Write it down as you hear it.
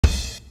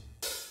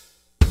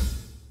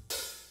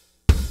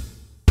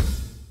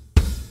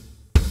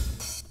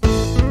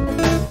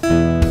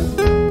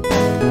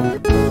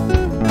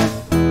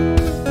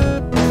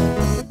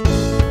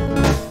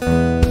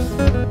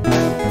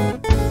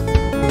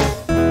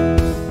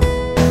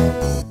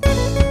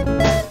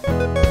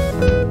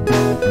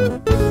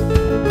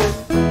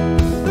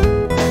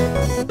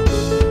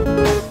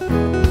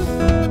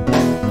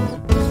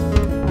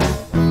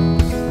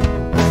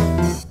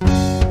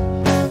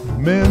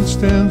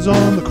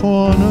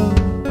corner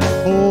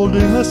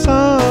holding a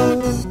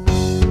sign.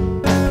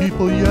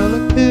 People yell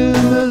at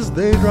him as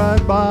they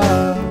drive by.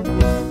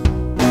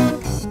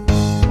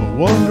 I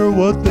wonder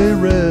what they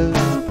read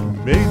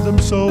made them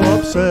so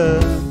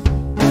upset.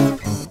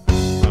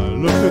 I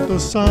looked at the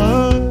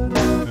sign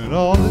and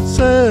all it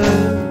said,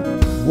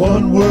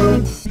 one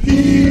word,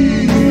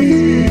 peace.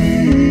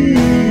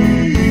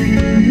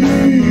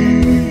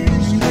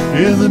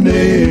 In the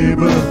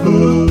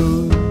neighborhood,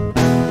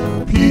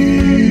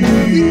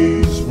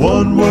 peace,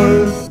 one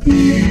word,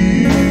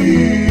 peace.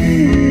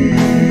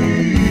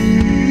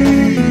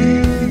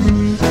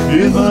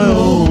 In my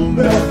own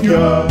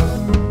backyard,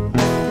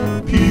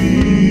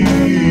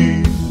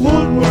 peace,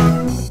 one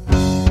word.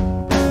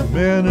 A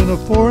man in a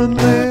foreign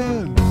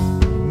land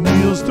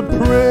kneels to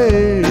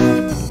pray,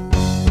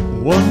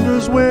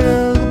 wonders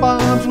where the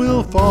bombs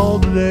will fall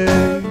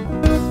today.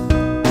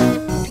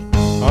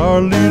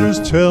 Our leaders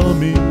tell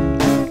me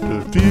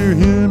to fear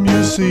him,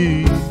 you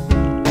see.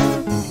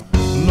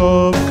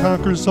 Love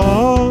conquers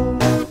all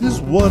is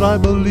what I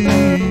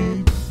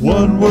believe.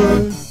 One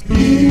word,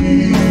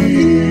 peace.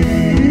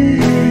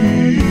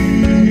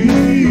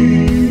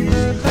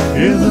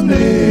 In the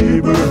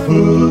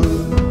neighborhood,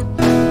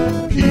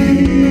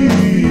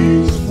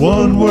 peace.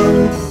 One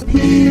word,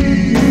 peace.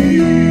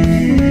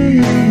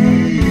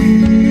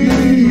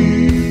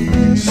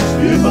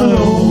 In my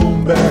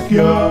own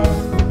backyard,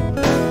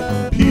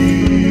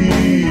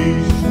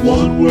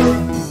 one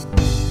word.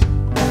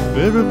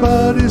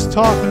 Everybody's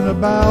talking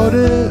about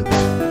it.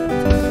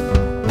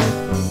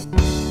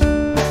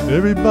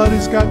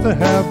 Everybody's got to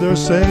have their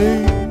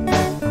say.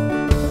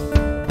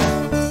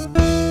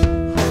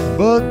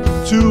 But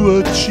to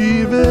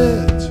achieve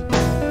it,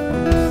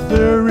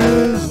 there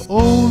is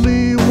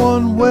only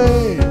one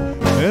way,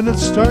 and it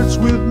starts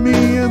with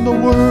me and the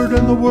word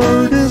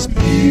is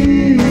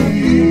peace.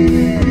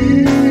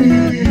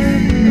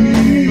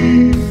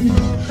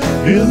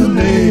 In the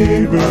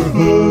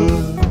neighborhood,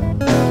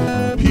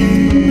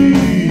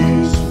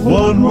 peace,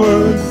 one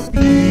word,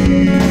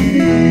 peace.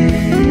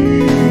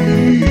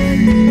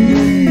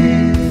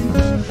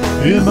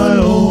 In my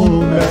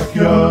own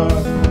backyard,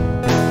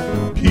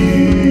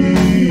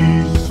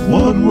 peace,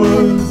 one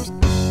word.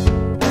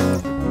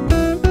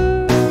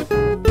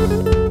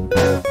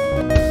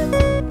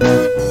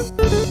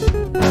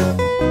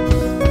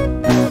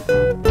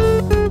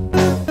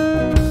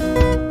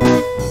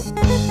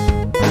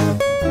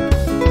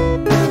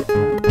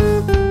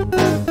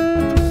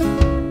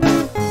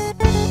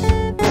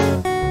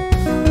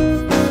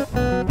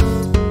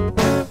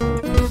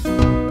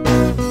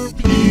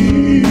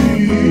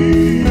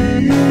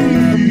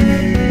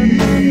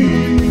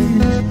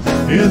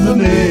 In the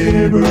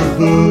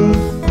neighborhood,